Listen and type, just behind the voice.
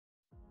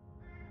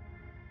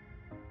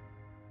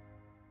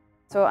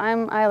So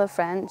I'm Isla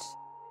French.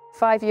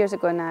 5 years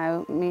ago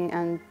now, me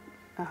and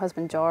my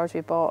husband George, we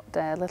bought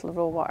Little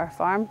Rowater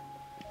Farm.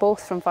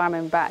 Both from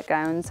farming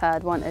backgrounds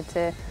had wanted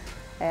to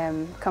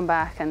come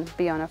back and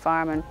be on a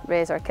farm and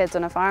raise our kids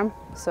on a farm.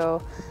 So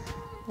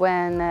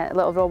when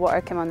Little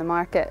Rowater came on the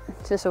market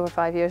just over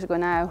 5 years ago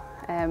now,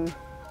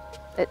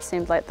 it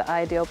seemed like the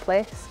ideal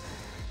place.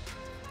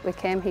 We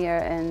came here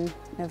in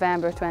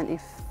November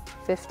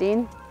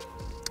 2015.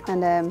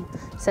 And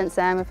since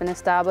then we've been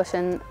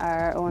establishing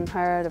our own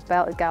herd of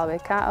belted Galloway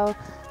cattle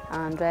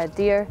and red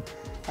deer.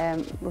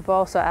 We've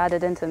also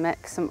added into the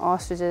mix some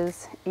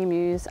ostriches,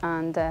 emus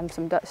and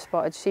some Dutch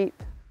spotted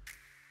sheep.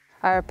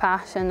 Our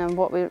passion and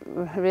what we're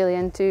really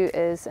into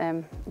is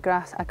a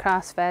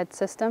grass-fed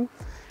system.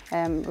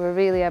 We're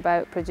really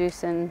about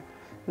producing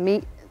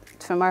meat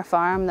from our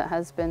farm that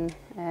has been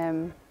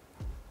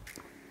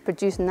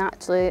produced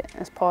naturally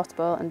as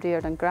possible and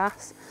reared on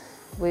grass.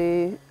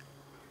 We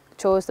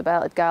chose the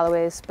belted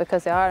Galloways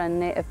because they are a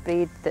native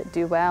breed that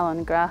do well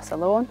on grass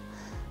alone,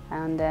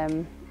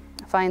 and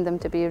find them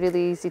to be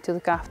really easy to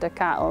look after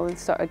cattle and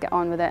sort of get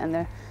on with it,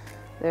 and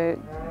they're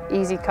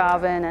easy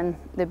calving and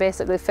they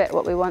basically fit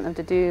what we want them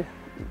to do,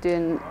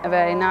 doing a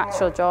very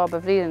natural job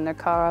of rearing their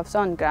calves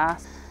on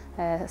grass.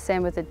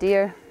 Same with the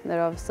deer,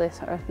 they're obviously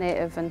sort of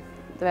native and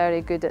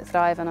very good at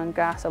thriving on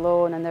grass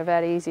alone, and they're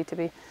very easy to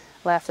be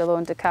left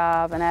alone to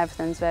calve, and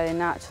everything's very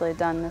naturally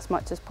done as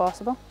much as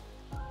possible.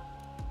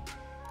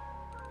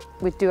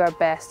 We do our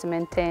best to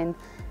maintain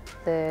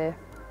the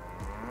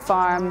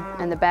farm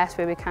in the best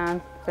way we can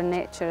for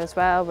nature as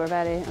well. We're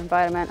very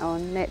environmental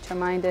and nature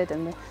minded,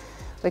 and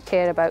we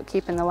care about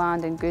keeping the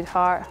land in good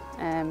heart.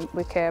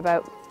 We care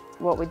about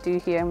what we do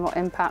here and what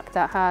impact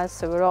that has,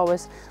 so we're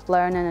always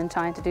learning and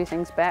trying to do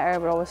things better.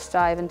 We're always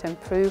striving to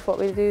improve what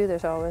we do.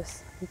 There's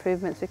always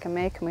improvements we can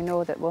make, and we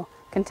know that we'll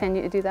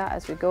continue to do that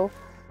as we go.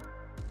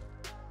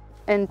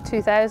 In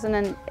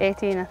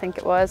 2018, I think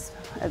it was,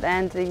 at the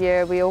end of the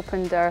year, we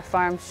opened our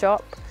farm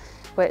shop,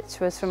 which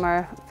was from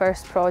our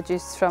first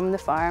produce from the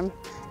farm.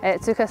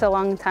 It took us a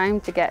long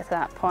time to get to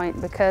that point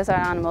because our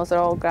animals are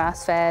all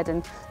grass-fed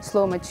and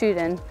slow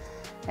maturing.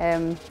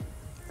 I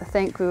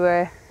think we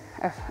were,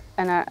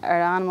 and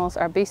our animals,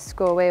 our beasts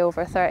go away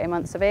over 30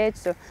 months of age.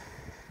 So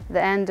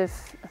the end of,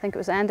 I think it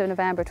was the end of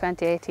November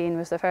 2018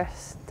 was the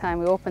first time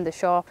we opened the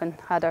shop and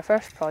had our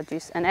first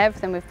produce, and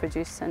everything we've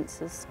produced since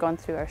has gone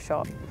through our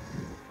shop.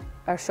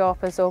 Our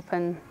shop is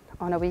open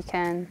on a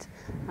weekend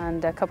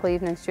and a couple of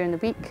evenings during the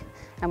week,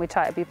 and we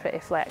try to be pretty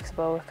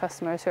flexible with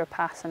customers who are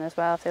passing as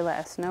well if they let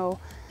us know.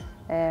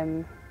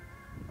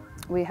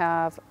 We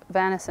have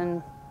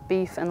venison,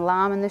 beef and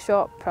lamb in the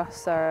shop,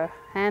 plus our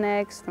hen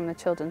eggs from the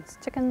children's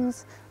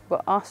chickens. We've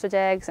got ostrich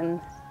eggs,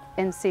 and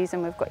in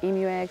season we've got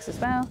emu eggs as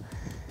well.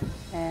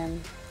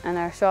 And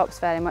our shop's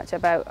very much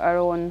about our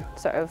own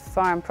sort of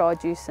farm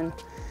produce and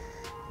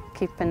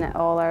keeping it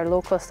all our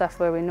local stuff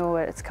where we know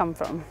where it's come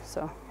from.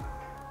 So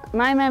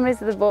my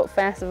memories of the boat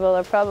festival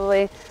are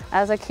probably,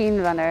 as a keen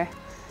runner,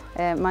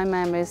 my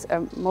memories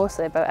are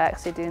mostly about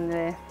actually doing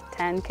the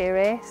 10k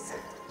race.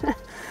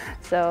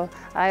 So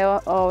I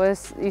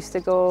always used to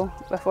go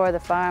before the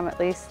farm at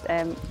least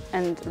and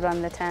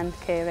run the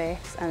 10k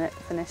race, and it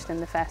finished in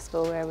the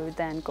festival where we would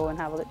then go and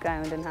have a look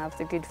round and have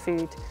the good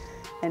food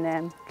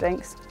and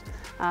drinks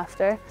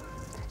after.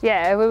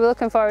 Yeah, we were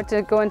looking forward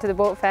to going to the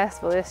boat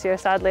festival this year.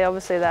 Sadly,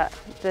 obviously that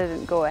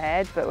didn't go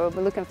ahead, but we'll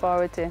be looking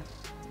forward to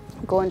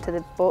going to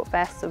the boat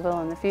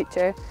festival in the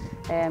future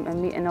and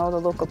meeting all the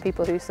local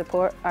people who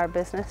support our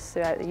business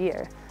throughout the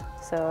year.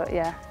 So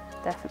yeah,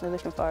 definitely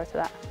looking forward to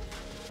that.